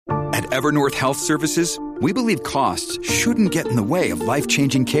At Evernorth Health Services, we believe costs shouldn't get in the way of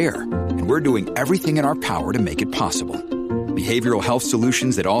life-changing care, and we're doing everything in our power to make it possible. Behavioral health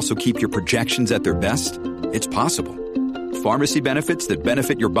solutions that also keep your projections at their best? It's possible. Pharmacy benefits that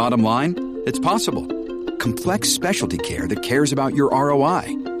benefit your bottom line? It's possible. Complex specialty care that cares about your ROI?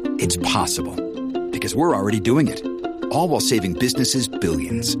 It's possible. Because we're already doing it. All while saving businesses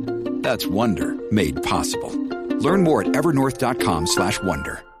billions. That's Wonder made possible. Learn more at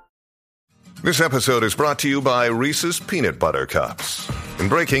evernorth.com/wonder. This episode is brought to you by Reese's Peanut Butter Cups. In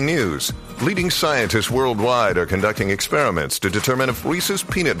breaking news, leading scientists worldwide are conducting experiments to determine if Reese's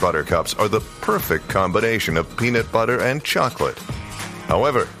Peanut Butter Cups are the perfect combination of peanut butter and chocolate.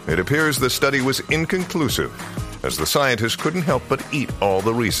 However, it appears the study was inconclusive, as the scientists couldn't help but eat all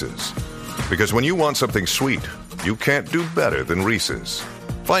the Reese's. Because when you want something sweet, you can't do better than Reese's.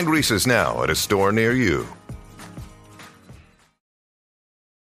 Find Reese's now at a store near you.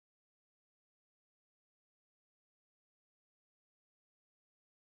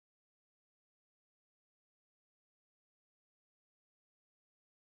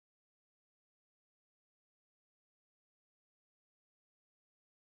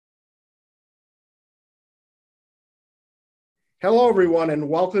 Hello, everyone, and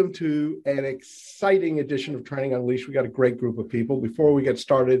welcome to an exciting edition of Training Unleashed. We got a great group of people. Before we get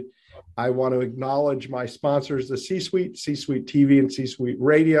started, I want to acknowledge my sponsors, the C-Suite, C-Suite TV, and C-Suite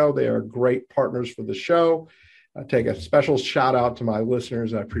Radio. They are great partners for the show. I take a special shout out to my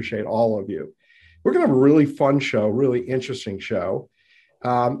listeners. I appreciate all of you. We're going to have a really fun show, really interesting show.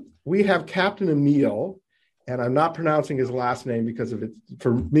 We have Captain Emil, and I'm not pronouncing his last name because of it.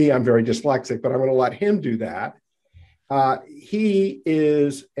 For me, I'm very dyslexic, but I'm going to let him do that. He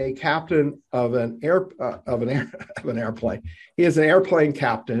is a captain of an airplane. He is an airplane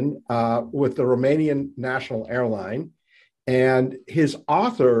captain with the Romanian National Airline, and his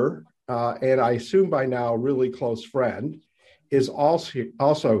author, and I assume by now a really close friend, is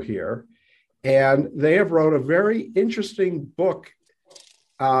also here. And they have wrote a very interesting book,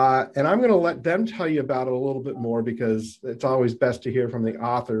 and I'm going to let them tell you about it a little bit more because it's always best to hear from the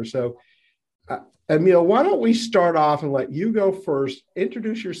author. So. Emil, why don't we start off and let you go first,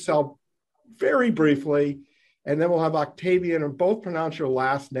 introduce yourself very briefly, and then we'll have Octavian and both pronounce your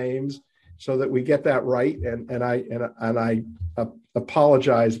last names so that we get that right. And I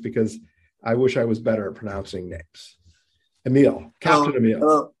apologize because I wish I was better at pronouncing names. Emil, Captain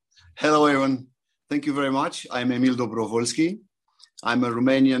Emil. Hello, everyone. Thank you very much. I'm Emil Dobrovolski. I'm a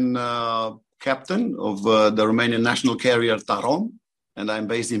Romanian captain of the Romanian national carrier Tarom, and I'm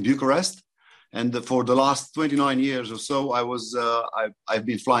based in Bucharest. And for the last 29 years or so, I've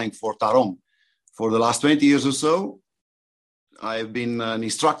been flying for Tarom. For the last 20 years or so, I've been an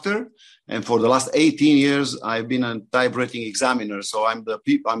instructor. And for the last 18 years, I've been a type rating examiner. So I'm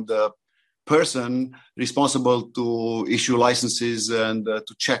the person responsible to issue licenses and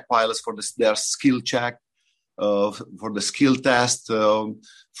to check pilots for their skill check, for the skill test,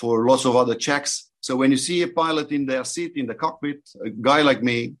 for lots of other checks. So when you see a pilot in their seat in the cockpit, a guy like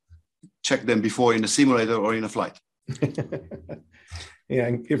me, check them before in a simulator or in a flight. Yeah,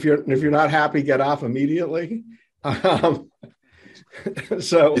 and if you're not happy, get off immediately.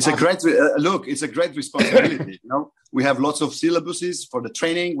 So it's a great it's a great responsibility. You know, we have lots of syllabuses for the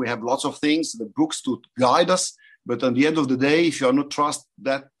training. We have lots of things, the books to guide us. But at the end of the day, if you are not trust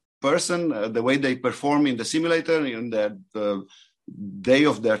that person, the way they perform in the simulator in the day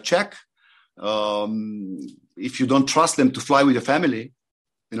of their check, if you don't trust them to fly with your family.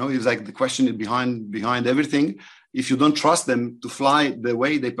 You know, it's like the question is behind everything. If you don't trust them to fly the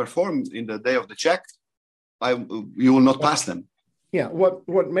way they perform in the day of the check, you will not pass them. Yeah,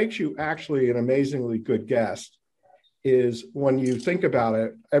 what makes you actually an amazingly good guest is when you think about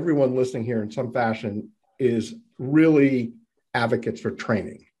it, everyone listening here in some fashion is really advocates for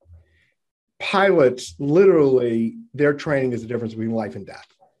training. Pilots, literally, their training is the difference between life and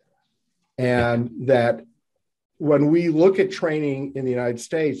death. And that when we look at training in the United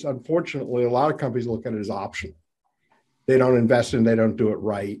States, unfortunately, a lot of companies look at it as optional. They don't invest in, they don't do it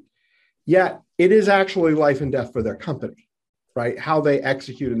right. Yet it is actually life and death for their company, right? How they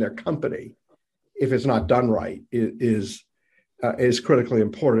execute in their company, if it's not done right, is critically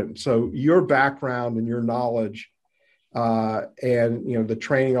important. So your background and your knowledge and the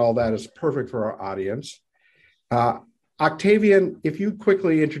training, all that is perfect for our audience. Octavian, if you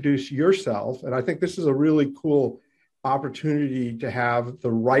quickly introduce yourself, and I think this is a really cool opportunity to have the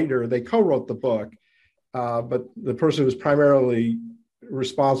writer, they co-wrote the book, but the person who's primarily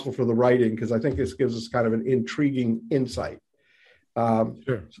responsible for the writing, because I think this gives us kind of an intriguing insight.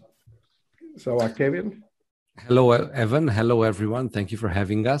 Sure. So Octavian? Hello, Evan. Hello, everyone. Thank you for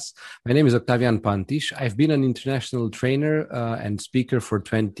having us. My name is Octavian Pantish. I've been an international trainer and speaker for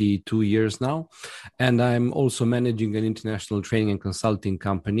 22 years now. And I'm also managing an international training and consulting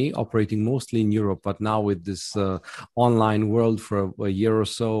company operating mostly in Europe, but now with this online world for a year or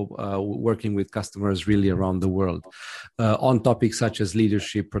so, working with customers really around the world on topics such as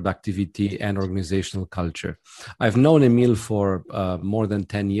leadership, productivity, and organizational culture. I've known Emil for more than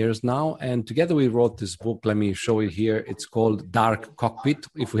 10 years now, and together we wrote this book. Let me show it here. It's called Dark Cockpit.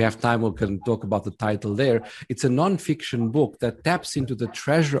 If we have time, we can talk about the title there. It's a non-fiction book that taps into the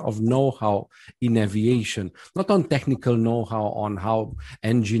treasure of know-how in aviation, not on technical know-how on how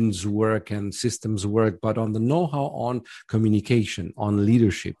engines work and systems work, but on the know-how on communication, on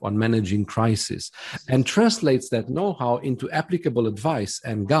leadership, on managing crisis, and translates that know-how into applicable advice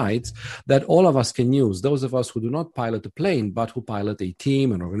and guides that all of us can use. Those of us who do not pilot a plane, but who pilot a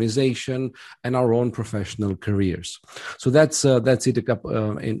team, an organization, and our own professional careers. So that's it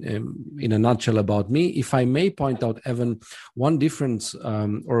in a nutshell about me. If I may point out, Evan, one difference,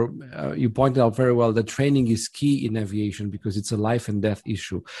 you pointed out very well that training is key in aviation because it's a life and death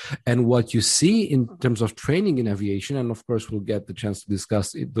issue. And what you see in terms of training in aviation, and of course we'll get the chance to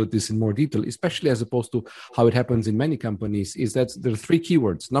discuss this in more detail, especially as opposed to how it happens in many companies, is that there are three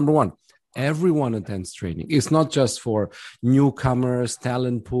keywords. Number one, everyone attends training. It's not just for newcomers,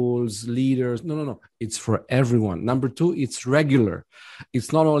 talent pools, leaders. No. It's for everyone. Number two, it's regular.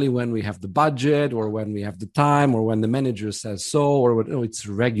 It's not only when we have the budget or when we have the time or when the manager says so, it's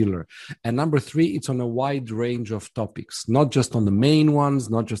regular. And number three, it's on a wide range of topics, not just on the main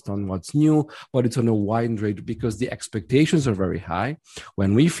ones, not just on what's new, but it's on a wide range because the expectations are very high.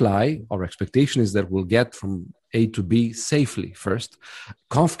 When we fly, our expectation is that we'll get from A to B safely first,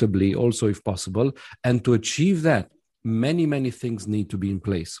 comfortably also if possible. And to achieve that, many things need to be in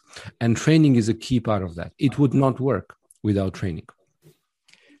place. And training is a key part of that. It would not work without training.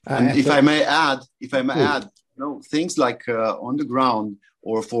 And if I may add, things like on the ground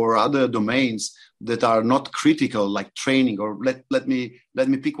or for other domains that are not critical, like training, or let me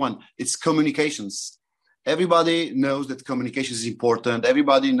pick one. It's communications. Everybody knows that communication is important.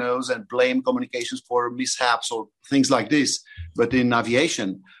 Everybody knows and blame communications for mishaps or things like this. But in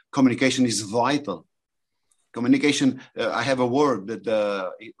aviation, communication is vital. Communication, I have a word that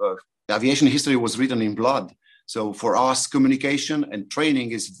aviation history was written in blood. So for us, communication and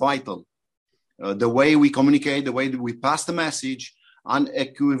training is vital. The way we communicate, the way that we pass the message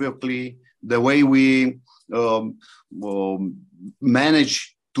unequivocally, the way we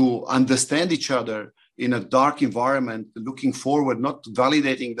manage to understand each other in a dark environment, looking forward, not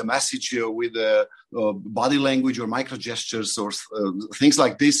validating the message with body language or micro gestures or things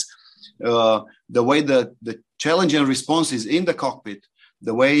like this. The way the challenge and response is in the cockpit,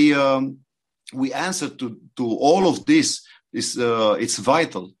 the way we answer to all of this is it's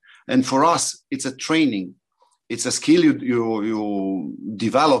vital. And for us, it's a training. It's a skill you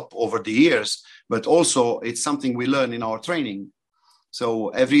develop over the years, but also it's something we learn in our training. So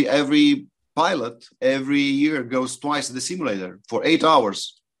every pilot every year goes twice to the simulator for 8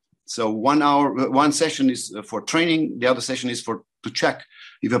 hours. So 1 hour, one session is for training, the other session is to check.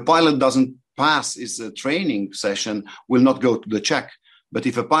 If a pilot doesn't pass his training session, will not go to the check. But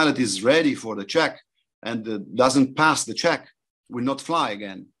if a pilot is ready for the check and doesn't pass the check, will not fly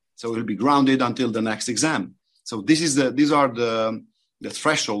again. So he'll be grounded until the next exam. So these are the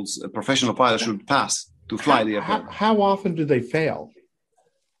thresholds a professional pilot should pass to fly the airplane. How often do they fail?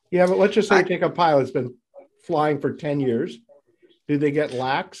 Yeah, but let's just say take a pilot that's been flying for 10 years. Do they get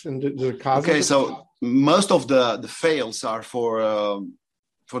lax and do it cause? Okay, so most of the fails are for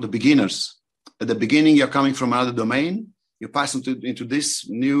the beginners. At the beginning, you're coming from another domain. You pass into this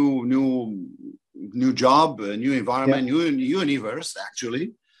new job, a new environment, new universe,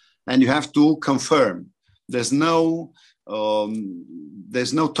 actually, and you have to confirm. There's no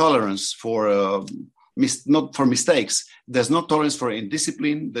tolerance for not for mistakes. There's no tolerance for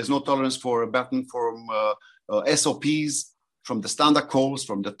indiscipline. There's no tolerance for abatement from SOPs, from the standard calls,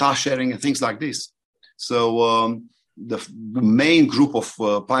 from the task sharing and things like this. So the main group of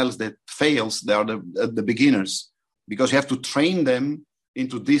pilots that fails, they are the beginners, because you have to train them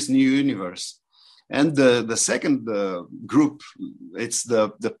into this new universe. And the second group, it's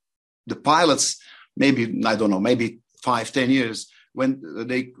the pilots, maybe, I don't know, maybe 5-10 years, when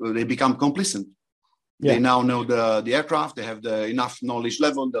they become complacent. Yeah. They now know the aircraft, they have the enough knowledge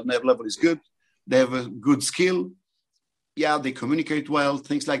level, the level is good, they have a good skill. Yeah, they communicate well,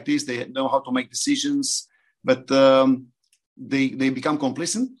 things like this, they know how to make decisions, but they become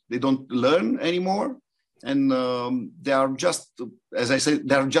complacent, they don't learn anymore, and they are just, as I said,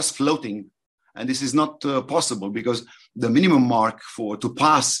 they're just floating And this is not possible because the minimum mark to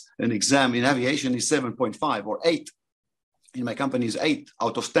pass an exam in aviation is 7.5 or 8. In my company is 8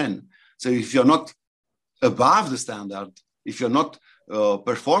 out of 10. So if you're not above the standard, if you're not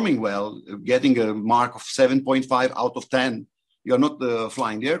performing well, getting a mark of 7.5 out of 10, you're not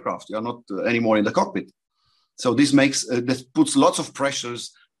flying the aircraft. You're not anymore in the cockpit. So this puts lots of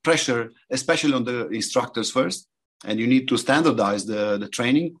pressure, especially on the instructors first. And you need to standardize the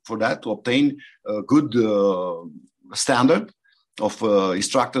training for that to obtain a good standard of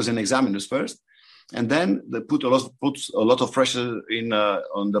instructors and examiners first. And then they puts a lot of pressure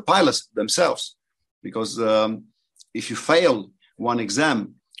on the pilots themselves, because if you fail one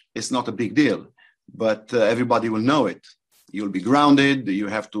exam, it's not a big deal, but everybody will know it. You'll be grounded. You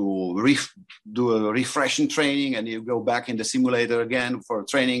have to do a refreshing training, and you go back in the simulator again for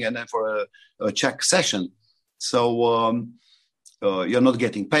training and then for a check session. So you're not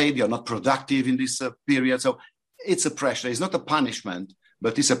getting paid. You're not productive in this period. So it's a pressure. It's not a punishment,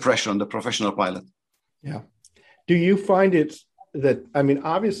 but it's a pressure on the professional pilot. Yeah. Do you find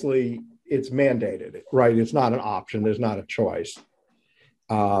obviously it's mandated, right? It's not an option. There's not a choice.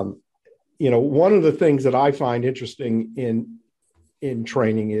 One of the things that I find interesting in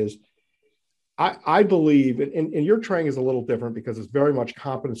training is I believe, and your training is a little different because it's very much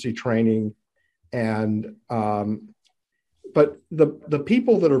competency training, and but the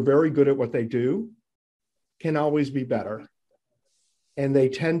people that are very good at what they do can always be better, and they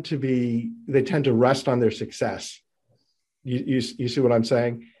tend to rest on their success. You see what I'm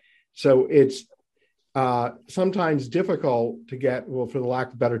saying? So it's sometimes difficult to get, well, for the lack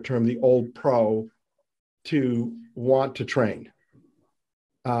of a better term, the old pro to want to train.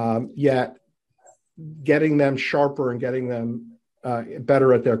 Yet getting them sharper and getting them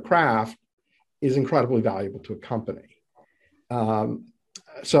better at their craft is incredibly valuable to a company.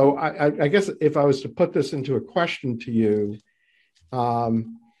 So I guess if I was to put this into a question to you,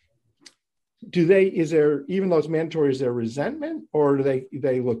 even though it's mandatory, is there resentment, or do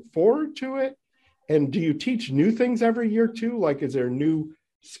they look forward to it? And do you teach new things every year too? Like, is there new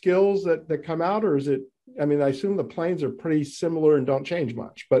skills that come out, or is it, I assume the planes are pretty similar and don't change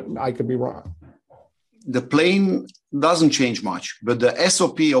much, but I could be wrong. The plane doesn't change much, but the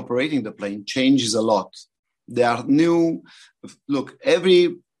SOP operating the plane changes a lot. There are new, look,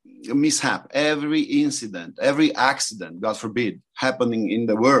 every mishap, every incident, every accident, God forbid, happening in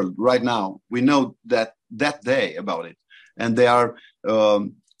the world right now, we know that day about it. And there are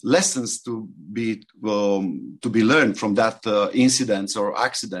lessons to be learned from that incidents or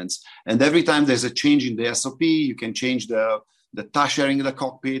accidents. And every time there's a change in the SOP, you can change the task sharing in the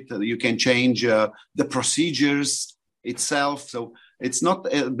cockpit, you can change the procedures itself. So it's not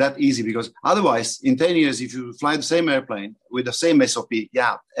that easy, because otherwise in 10 years, if you fly the same airplane with the same SOP,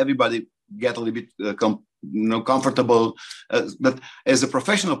 everybody get a little bit comfortable. But as a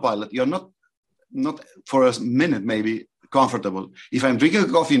professional pilot, you're not for a minute maybe comfortable. If I'm drinking a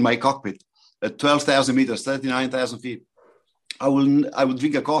coffee in my cockpit at 12,000 meters, 39,000 feet, I will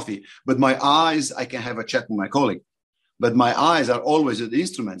drink a coffee, but my eyes, I can have a chat with my colleague, but my eyes are always at the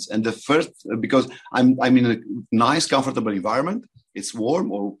instruments. And because I'm in a nice, comfortable environment, it's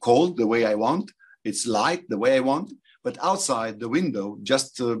warm or cold the way I want, it's light the way I want, but outside the window,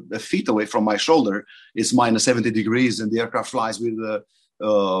 just a feet away from my shoulder, is minus 70 degrees, and the aircraft flies with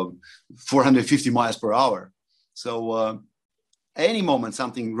 450 miles per hour. So any moment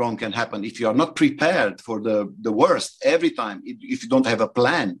something wrong can happen if you are not prepared for the worst every time, if you don't have a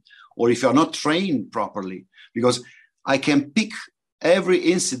plan, or if you are not trained properly. Because I can pick every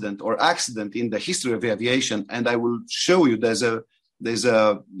incident or accident in the history of aviation, and I will show you there's a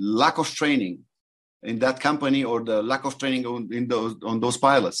lack of training in that company, or the lack of training on those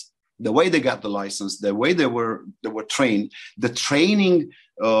pilots. The way they got the license, the way they were trained, the training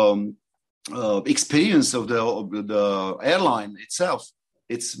experience of the airline itself,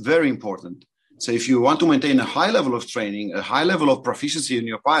 it's very important. So if you want to maintain a high level of training, a high level of proficiency in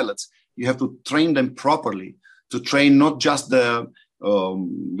your pilots, you have to train them properly, to train not just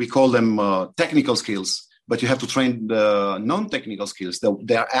we call them technical skills, but you have to train the non-technical skills,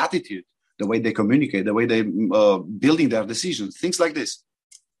 their attitude, the way they communicate, the way they building their decisions, things like this.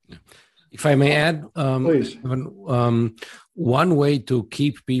 If I may add, please. one way to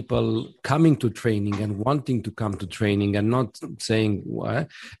keep people coming to training and wanting to come to training and not saying what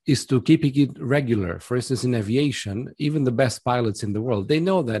is to keep it regular. For instance, in aviation, even the best pilots in the world, they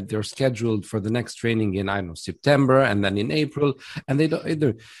know that they're scheduled for the next training in, I don't know, September and then in April. And they don't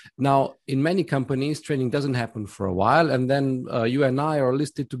either. Now, in many companies, training doesn't happen for a while. And then you and I are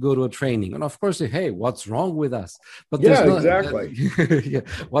listed to go to a training. And of course, say, hey, what's wrong with us? But exactly. Yeah,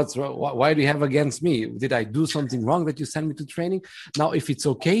 what's wrong? Why do you have against me? Did I do something wrong that you sent me to training? Now, if it's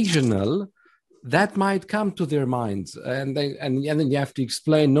occasional, that might come to their minds, and then you have to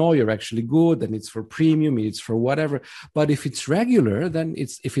explain, no, you're actually good, and it's for premium, it's for whatever. But if it's regular, then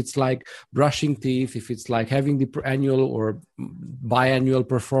if it's like brushing teeth, if it's like having the annual or biannual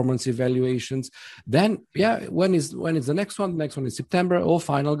performance evaluations, then when is the next one? The next one is September. Oh,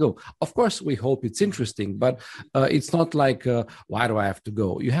 fine, I'll go. Of course, we hope it's interesting, but it's not like why do I have to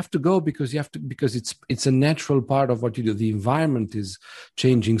go? You have to go because it's a natural part of what you do. The environment is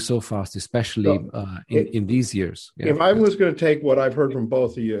changing so fast, especially in these years. Yeah. If I was going to take what I've heard from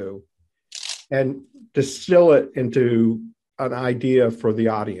both of you and distill it into an idea for the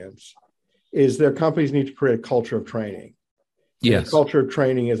audience, is their companies need to create a culture of training. Yes. The culture of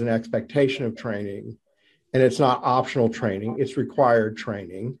training is an expectation of training, and it's not optional training, it's required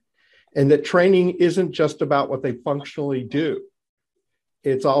training. And that training isn't just about what they functionally do.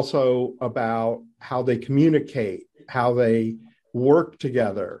 It's also about how they communicate, how they work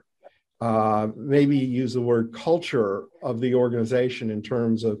together. Maybe use the word culture of the organization in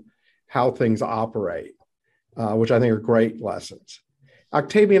terms of how things operate, which I think are great lessons.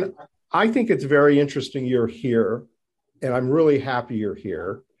 Octavian, I think it's very interesting you're here, and I'm really happy you're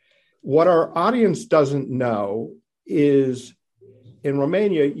here. What our audience doesn't know is in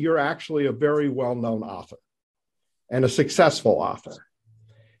Romania, you're actually a very well-known author and a successful author.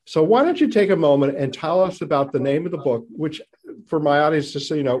 So why don't you take a moment and tell us about the name of the book, which for my audience, just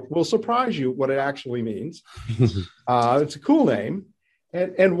so you know, will surprise you what it actually means. It's a cool name.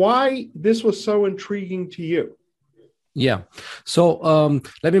 And why this was so intriguing to you. Yeah. So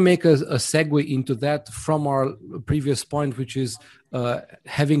let me make a segue into that from our previous point, which is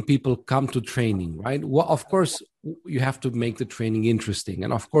having people come to training, right? Well, of course, you have to make the training interesting.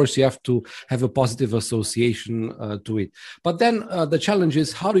 And of course, you have to have a positive association to it. But then the challenge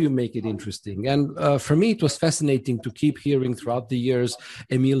is, how do you make it interesting? And for me, it was fascinating to keep hearing throughout the years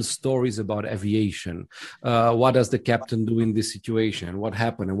Emil's stories about aviation. What does the captain do in this situation? What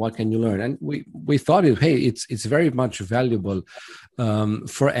happened and what can you learn? And we thought, hey, it's very much valuable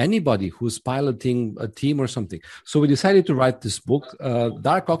for anybody who's piloting a team or something. So we decided to write this book.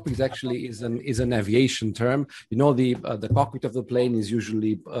 Dark cockpit actually is an aviation term. You know, the cockpit of the plane is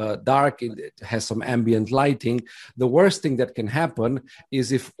usually dark. It has some ambient lighting. The worst thing that can happen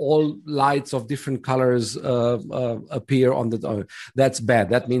is if all lights of different colors appear on the. That's bad.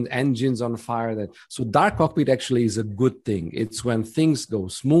 That means engines on fire. So dark cockpit actually is a good thing. It's when things go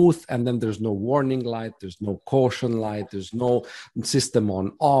smooth and then there's no warning light, there's no caution light, there's no system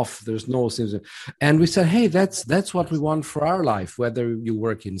on off, there's no. And we said, hey, that's what we want for our life. Whether you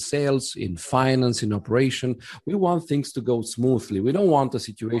work in sales, in finance, in operation, we want things to go smoothly. We don't want a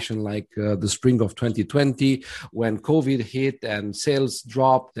situation like the spring of 2020 when COVID hit and sales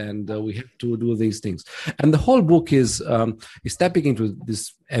dropped and we had to do these things. And the whole book is stepping into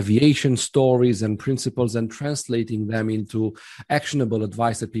this aviation stories and principles and translating them into actionable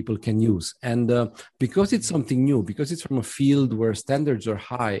advice that people can use. And because it's something new, because it's from a field where standards are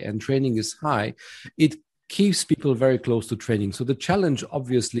high and training is high, it keeps people very close to training. So the challenge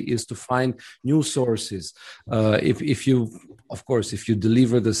obviously is to find new sources. If you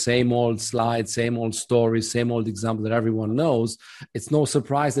deliver the same old slides, same old stories, same old example that everyone knows, it's no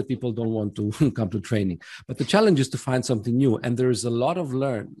surprise that people don't want to come to training. But the challenge is to find something new. And there is a lot of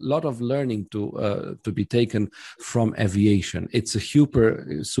learning to be taken from aviation. It's a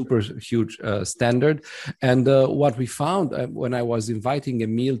super huge standard. And what we found when I was inviting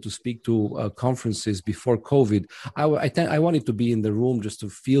Emil to speak to conferences before COVID, I wanted to be in the room just to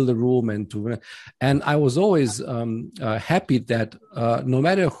feel the room and I was always happy that no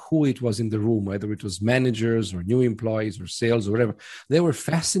matter who it was in the room, whether it was managers or new employees or sales or whatever, they were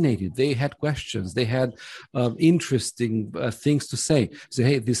fascinated. They had questions. They had interesting things to say. So,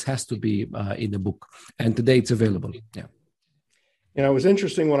 hey, this has to be in a book. And today it's available. Yeah. You know, it was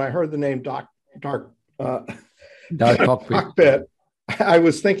interesting when I heard the name Dark Cockpit. I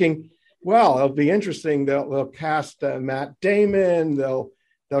was thinking, well, it'll be interesting. They'll cast Matt Damon. They'll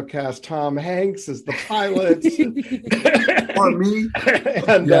cast Tom Hanks as the pilots. Or me.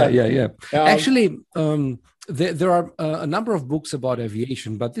 And, yeah. Actually, There are a number of books about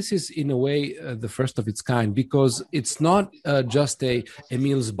aviation, but this is in a way the first of its kind, because it's not just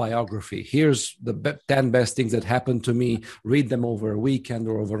Emil's biography. Here's the 10 best things that happened to me. Read them over a weekend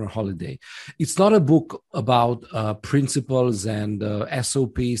or over a holiday. It's not a book about principles and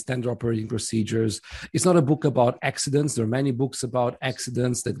SOPs, standard operating procedures. It's not a book about accidents. There are many books about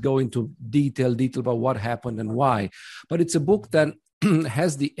accidents that go into detail about what happened and why. But it's a book that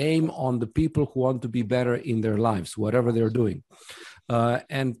has the aim on the people who want to be better in their lives, whatever they're doing,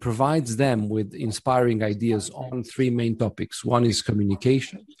 and provides them with inspiring ideas on three main topics. One is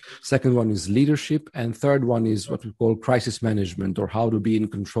communication, second one is leadership, and third one is what we call crisis management, or how to be in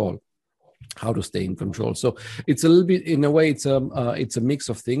control, how to stay in control. So it's a little bit, in a way, it's a mix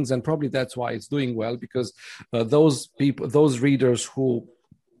of things, and probably that's why it's doing well, because those readers who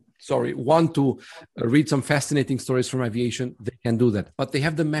want to read some fascinating stories from aviation, they can do that. But they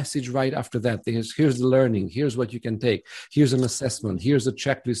have the message right after that. Here's the learning. Here's what you can take. Here's an assessment. Here's a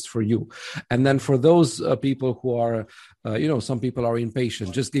checklist for you. And then for those people who are, some people are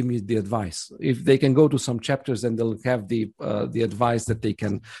impatient, just give me the advice. If they can go to some chapters, and they'll have the advice that they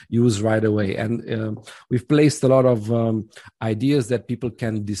can use right away. And we've placed a lot of ideas that people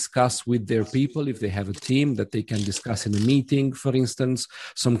can discuss with their people. If they have a team, that they can discuss in a meeting, for instance,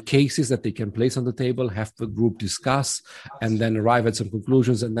 some cases that they can place on the table, have the group discuss, and then arrive at some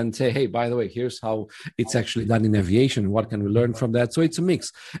conclusions, and then say, hey, by the way, here's how it's actually done in aviation. What can we learn from that? So it's a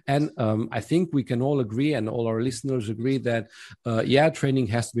mix. And I think we can all agree, and all our listeners agree, that training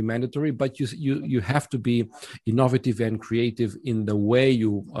has to be mandatory, but you have to be innovative and creative in the way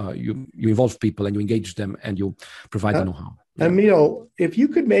you involve people, and you engage them, and you provide the know-how. Yeah. Emil, if you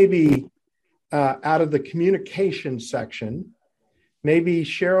could maybe out of the communication section, maybe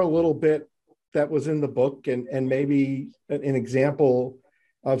share a little bit that was in the book, and maybe an example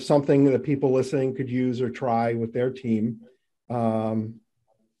of something that people listening could use or try with their team.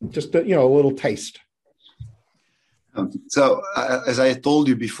 Just a little taste. So as I told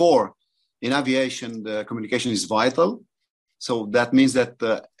you before, in aviation, the communication is vital. So that means that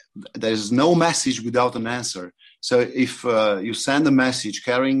there is no message without an answer. So if you send a message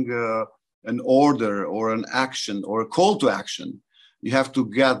carrying an order or an action or a call to action, you have to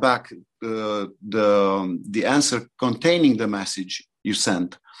get back the answer containing the message you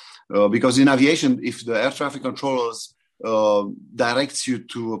sent. Because in aviation, if the air traffic controllers directs you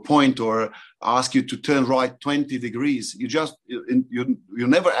to a point or ask you to turn right 20 degrees, you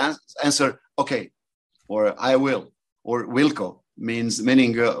never answer okay, or I will, or wilco,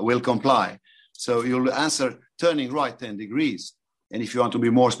 meaning will comply. So you'll answer turning right 10 degrees. And if you want to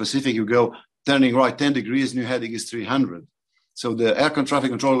be more specific, you go turning right 10 degrees, new heading is 300. So the air traffic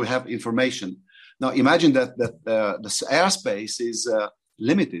controller will have information. Now imagine that the airspace is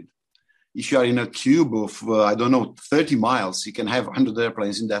limited. If you are in a cube of, 30 miles, you can have 100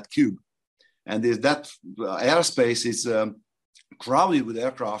 airplanes in that cube. And that airspace is crowded with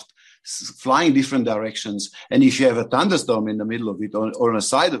aircraft flying different directions. And if you have a thunderstorm in the middle of it or on the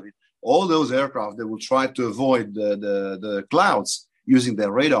side of it, all those aircraft, they will try to avoid the clouds using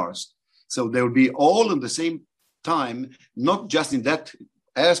their radars. So they will be all in the same time, not just in that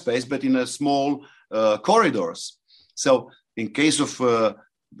airspace, but in a small corridors. So in case of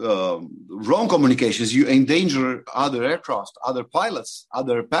wrong communications, you endanger other aircraft, other pilots,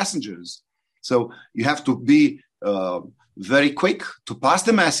 other passengers. So you have to be very quick to pass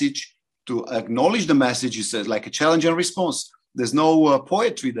the message, to acknowledge the message. It says like a challenge and response. There's no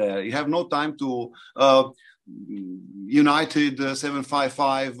poetry there. You have no time to United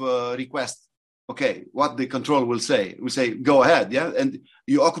 755 request. Okay, what the control will say. We say, go ahead, yeah? And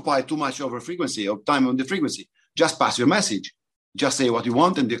you occupy too much over frequency, or time on the frequency. Just pass your message. Just say what you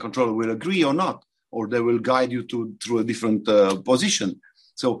want, and the controller will agree or not, or they will guide you through a different position.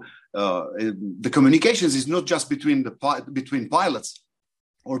 So the communications is not just between pilots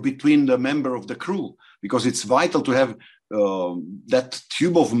or between the member of the crew, because it's vital to have that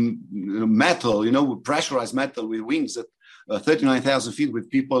tube of metal, pressurized metal with wings at 39,000 feet, with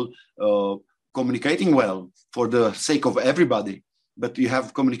people communicating well for the sake of everybody. But you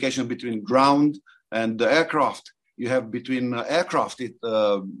have communication between ground and the aircraft. You have between aircraft.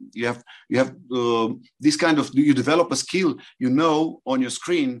 You have this kind of. You develop a skill. On your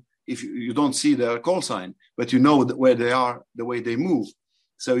screen if you don't see their call sign, but you know where they are, the way they move,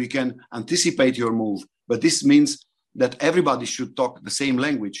 so you can anticipate your move. But this means that everybody should talk the same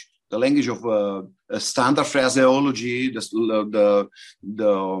language. The language of a standard phraseology, following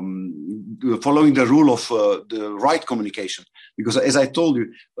the rule of the right communication. Because as I told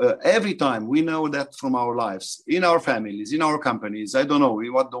you, every time we know that from our lives, in our families, in our companies, I don't know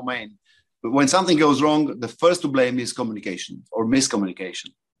in what domain, when something goes wrong, the first to blame is communication or miscommunication.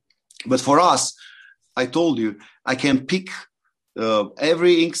 But for us, I told you, I can pick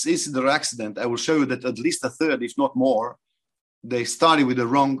every incident or accident. I will show you that at least a third, if not more, they started with the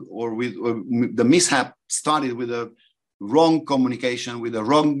wrong, or the mishap started with a wrong communication, with a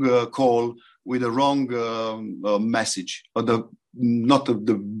wrong call, with a wrong message, or not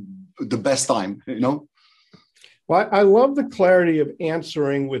the best time, you know? Well, I love the clarity of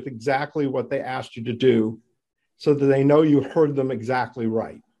answering with exactly what they asked you to do so that they know you heard them exactly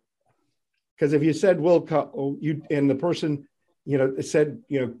right. Because if you said, and the person, said,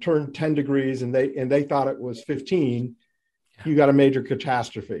 turn 10 degrees and they thought it was 15, you got a major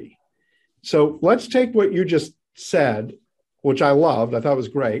catastrophe. So let's take what you just said, which I loved. I thought was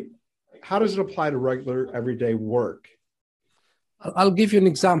great. How does it apply to regular everyday work? I'll give you an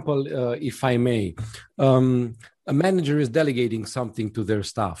example, if I may. A manager is delegating something to their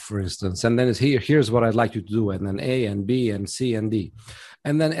staff, for instance, and then it's here's what I'd like you to do, and then A and B and C and D.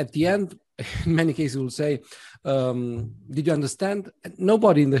 And then at the end, in many cases, will say, did you understand?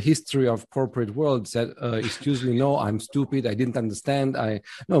 Nobody in the history of corporate world said, excuse me, no, I'm stupid. I didn't understand.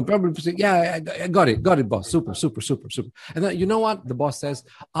 Probably say, yeah, I got it, boss. Super. And then, you know what? The boss says,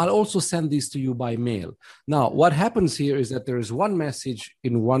 I'll also send this to you by mail. Now, what happens here is that there is one message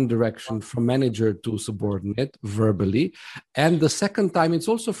in one direction from manager to subordinate verbally. And the second time, it's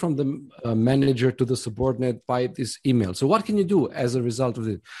also from the manager to the subordinate by this email. So what can you do as a result of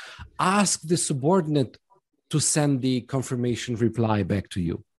it? Ask the subordinate to send the confirmation reply back to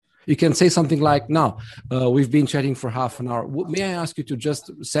you. You can say something like, now, we've been chatting for half an hour. May I ask you to just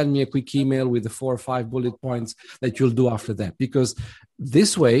send me a quick email with the 4 or 5 bullet points that you'll do after that? Because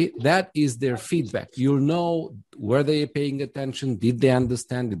this way, that is their feedback. You'll know, were they paying attention? Did they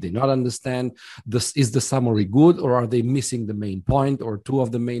understand? Did they not understand? Is the summary good, or are they missing the main point or 2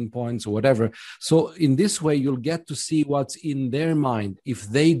 of the main points or whatever? So in this way, you'll get to see what's in their mind if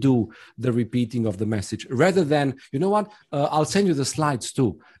they do the repeating of the message, rather than, you know what, I'll send you the slides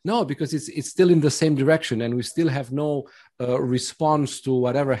too. No, because it's still in the same direction, and we still have no response to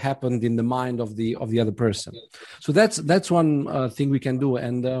whatever happened in the mind of the other person. So that's one thing we can do.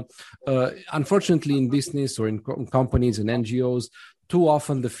 And unfortunately, in business or in companies and NGOs, too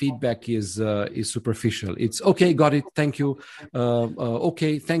often the feedback is superficial. It's okay, got it, thank you.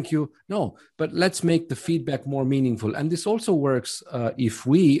 Okay, thank you. No, but let's make the feedback more meaningful. And this also works if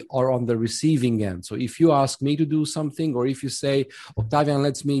we are on the receiving end. So if you ask me to do something, or if you say, Octavian,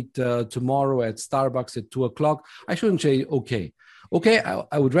 let's meet tomorrow at Starbucks at 2:00, I shouldn't say okay. Okay,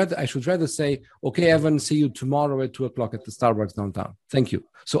 I should rather say, okay, Evan, see you tomorrow at 2:00 at the Starbucks downtown. Thank you.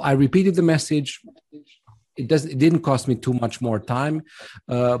 So I repeated the message. It didn't cost me too much more time,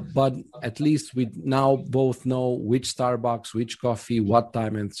 but at least we now both know which Starbucks, which coffee, what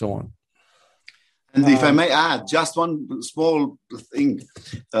time, and so on. And if I may add, just one small thing,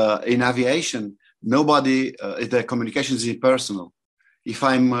 in aviation, the communication is impersonal. If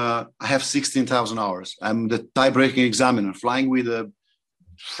I have 16,000 hours, I'm the tie-breaking examiner flying with a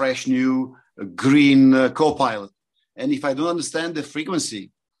fresh new green co-pilot. And if I don't understand the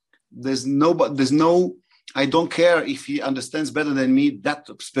frequency, I don't care if he understands better than me that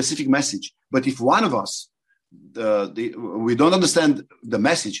specific message. But if one of us, we don't understand the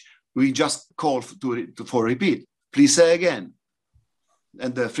message, we just call for repeat. Please say again.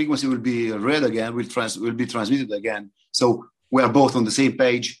 And the frequency will be read again, will be transmitted again. So we are both on the same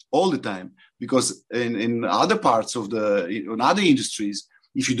page all the time. Because in other parts in other industries,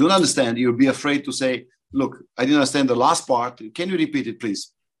 if you don't understand, you'll be afraid to say, look, I didn't understand the last part. Can you repeat it,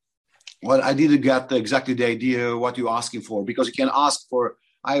 please? Well, I didn't get exactly the idea what you're asking for, because you can ask for,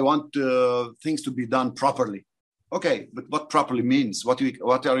 I want things to be done properly. Okay, but what properly means? What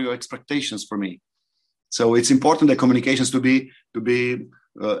are your expectations for me? So it's important that communications to be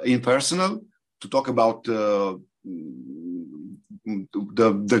impersonal, to talk about the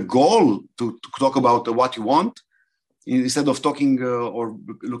goal, to talk about what you want, instead of talking or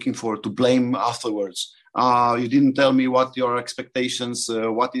looking to blame afterwards. You didn't tell me what your expectations,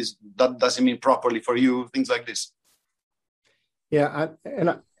 that doesn't mean properly for you, things like this. Yeah,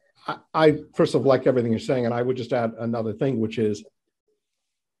 I first of all like everything you're saying, and I would just add another thing, which is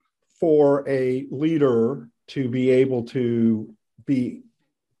for a leader to be able to be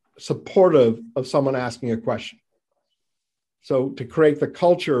supportive of someone asking a question. So to create the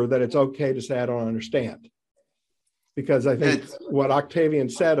culture that it's okay to say, I don't understand. Because I think what Octavian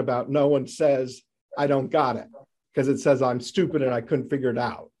said about no one says, I don't got it, because it says I'm stupid and I couldn't figure it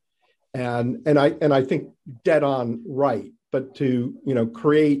out. And I think dead on right. But to,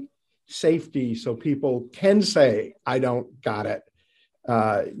 create safety so people can say, I don't got it,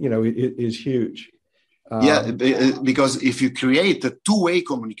 is huge. Because if you create a two-way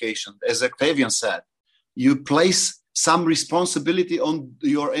communication, as Octavian said, you place some responsibility on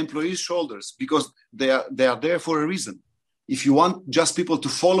your employees' shoulders because they are there for a reason. If you want just people to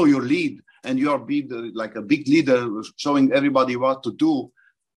follow your lead and you are like a big leader showing everybody what to do,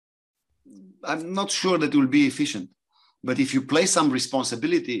 I'm not sure that it will be efficient. But if you place some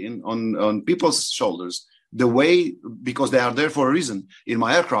responsibility on people's shoulders, because they are there for a reason. In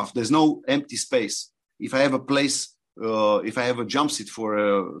my aircraft, there's no empty space. If I have a place, if I have a jump seat for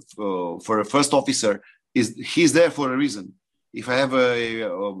a first officer, he's there for a reason. If I have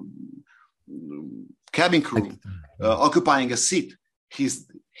a cabin crew occupying a seat,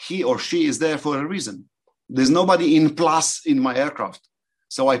 he or she is there for a reason. There's nobody in plus in my aircraft.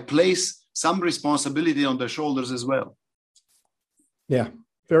 So I place some responsibility on their shoulders as well. Yeah,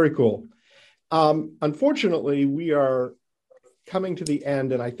 very cool. Unfortunately, we are coming to the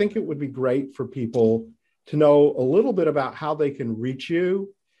end, and I think it would be great for people to know a little bit about how they can reach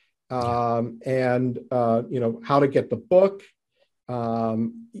you, and how to get the book.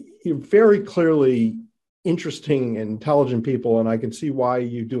 You're very clearly interesting and intelligent people, and I can see why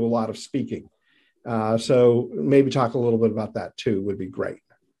you do a lot of speaking. So maybe talk a little bit about that too would be great.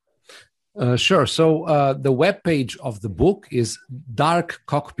 Sure. So the webpage of the book is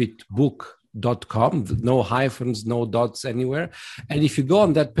darkcockpitbook.com. No hyphens, no dots anywhere. And if you go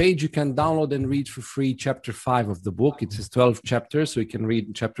on that page, you can download and read for free chapter 5 of the book. It says 12 chapters, so you can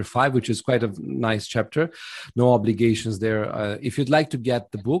read chapter 5, which is quite a nice chapter. No obligations there. If you'd like to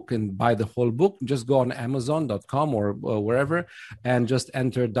get the book and buy the whole book, just go on Amazon.com or wherever and just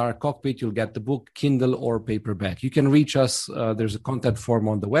enter Dark Cockpit. You'll get the book, Kindle or paperback. You can reach us. There's a contact form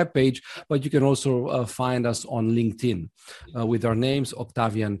on the webpage, but you can also find us on LinkedIn with our names,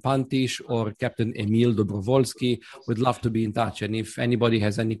 Octavian Pantish or Captain Emil Dobrovolsky. We'd love to be in touch. And if anybody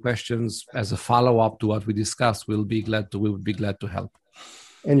has any questions as a follow-up to what we discussed, we would be glad to help.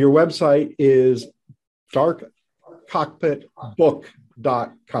 And your website is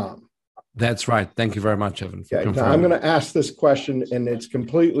darkcockpitbook.com. That's right. Thank you very much, Evan. Okay. Now I'm going to ask this question, and it's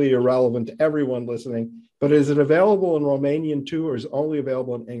completely irrelevant to everyone listening, but is it available in Romanian too, or is it only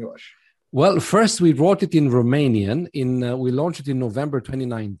available in English? Well, first we wrote it in Romanian. We launched it in November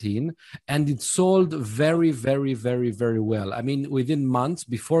 2019, and it sold very, very, very, very well. I mean, within months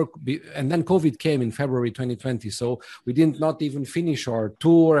and then COVID came in February 2020. So we did not even finish our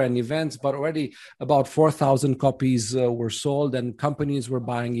tour and events, but already about 4,000 copies were sold, and companies were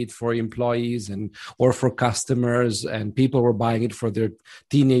buying it for employees or for customers, and people were buying it for their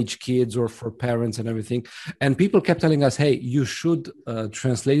teenage kids or for parents and everything. And people kept telling us, hey, you should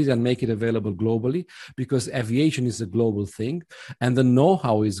translate it and make it available globally, because aviation is a global thing and the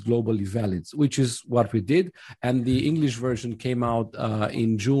know-how is globally valid, which is what we did. And the English version came out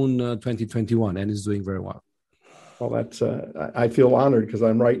in June 2021 and is doing very well. Well, that's I feel honored because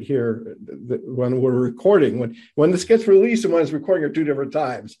I'm right here when we're recording. When this gets released and when it's recording are two different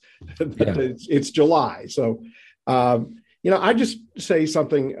times. It's July. So, I just say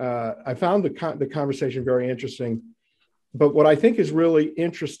something. I found the conversation very interesting. But what I think is really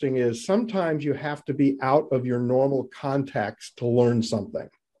interesting is sometimes you have to be out of your normal context to learn something.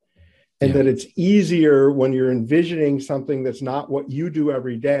 And that it's easier when you're envisioning something that's not what you do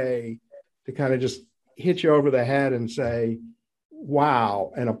every day to kind of just hit you over the head and say,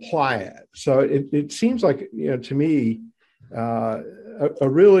 wow, and apply it. So it seems like, to me, a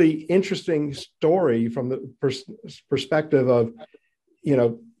really interesting story from the perspective of,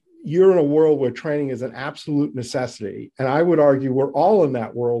 you're in a world where training is an absolute necessity. And I would argue we're all in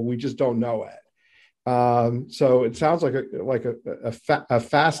that world. We just don't know it. So it sounds like a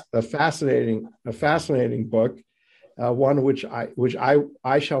fascinating book, one which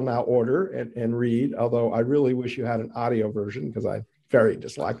I shall now order and read, although I really wish you had an audio version because I'm very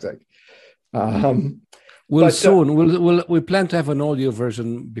dyslexic. We plan to have an audio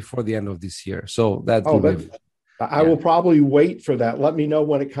version before the end of this year. So I will probably wait for that. Let me know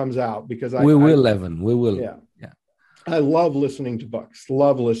when it comes out because we will, Evan. We will. Yeah. I love listening to books.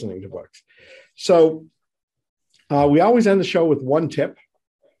 So we always end the show with one tip.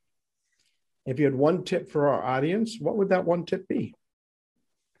 If you had one tip for our audience, what would that one tip be?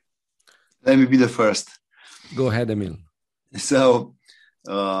 Let me be the first. Go ahead, Emil. So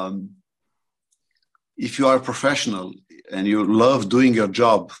if you are a professional and you love doing your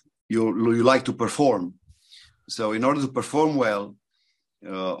job, you like to perform. So in order to perform well,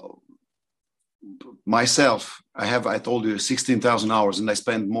 myself, I told you 16,000 hours, and I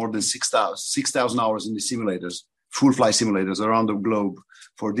spend more than 6,000 hours in the simulators, full flight simulators around the globe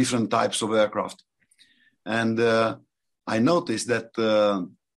for different types of aircraft. And I noticed that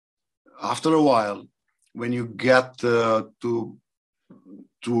after a while, when you get to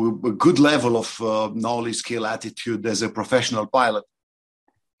a good level of knowledge, skill, attitude as a professional pilot,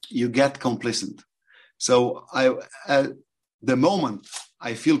 you get complacent. So the moment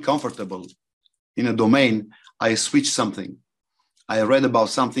I feel comfortable in a domain, I switch something. I read about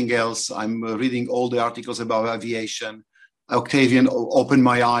something else. I'm reading all the articles about aviation. Octavian opened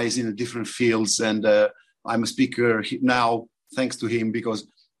my eyes in different fields, and I'm a speaker now thanks to him, because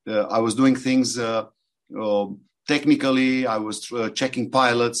I was doing things technically. I was checking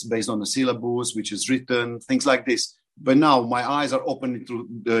pilots based on the syllabus, which is written, things like this. But now my eyes are open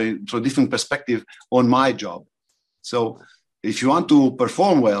to a different perspective on my job. So if you want to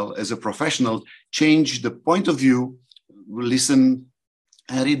perform well as a professional, change the point of view, listen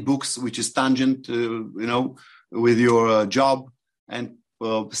and read books which is tangent, with your job, and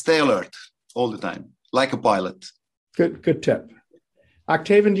stay alert all the time, like a pilot. Good tip.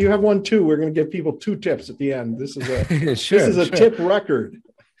 Octavian, do you have one too? We're going to give people 2 tips at the end. This is a tip record.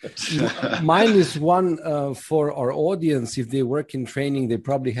 Mine is one for our audience. If they work in training, they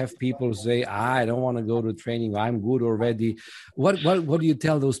probably have people say, I don't want to go to training. I'm good already. What do you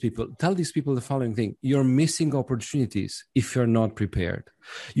tell those people? Tell these people the following thing. You're missing opportunities if you're not prepared.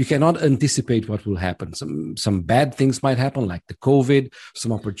 You cannot anticipate what will happen. Some bad things might happen, like the COVID,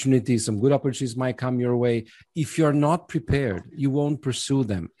 some good opportunities might come your way. If you're not prepared, you won't pursue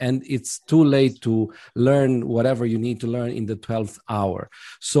them. And it's too late to learn whatever you need to learn in the 12th hour.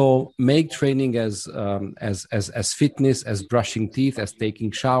 So make training as fitness, as brushing teeth, as taking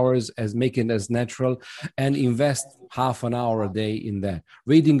showers, as making it as natural, and invest half an hour a day in that.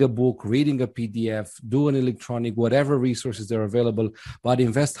 Reading a book, reading a PDF, do an electronic, whatever resources are available, but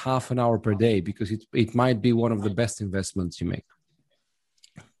invest half an hour per day, because it might be one of the best investments you make.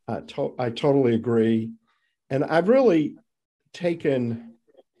 I totally agree. And I've really taken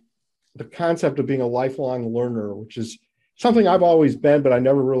the concept of being a lifelong learner, which is something I've always been, but I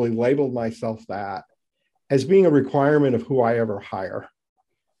never really labeled myself that, as being a requirement of who I ever hire.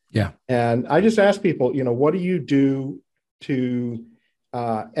 Yeah. And I just ask people, what do you do to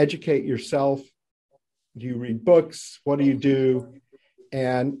educate yourself? Do you read books? What do you do?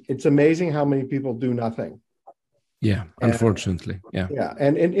 And it's amazing how many people do nothing. Yeah, unfortunately. Yeah. Yeah.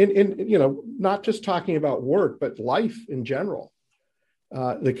 And not just talking about work, but life in general.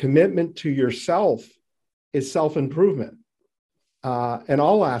 The commitment to yourself is self-improvement in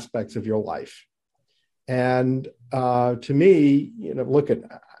all aspects of your life. And to me,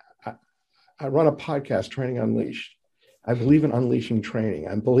 I run a podcast, Training Unleashed. I believe in unleashing training.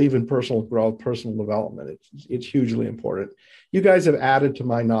 I believe in personal growth, personal development. It's hugely important. You guys have added to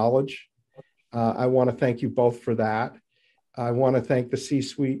my knowledge. I want to thank you both for that. I want to thank the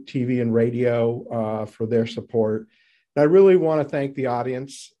C-Suite TV and radio for their support. And I really want to thank the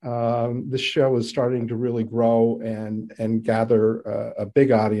audience. This show is starting to really grow and gather a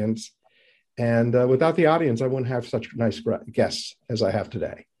big audience. And without the audience, I wouldn't have such nice guests as I have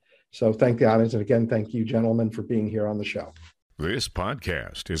today. So thank the audience. And again, thank you, gentlemen, for being here on the show. This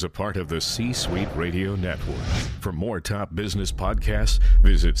podcast is a part of the C-Suite Radio Network. For more top business podcasts,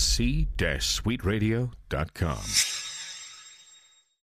 visit c-suiteradio.com.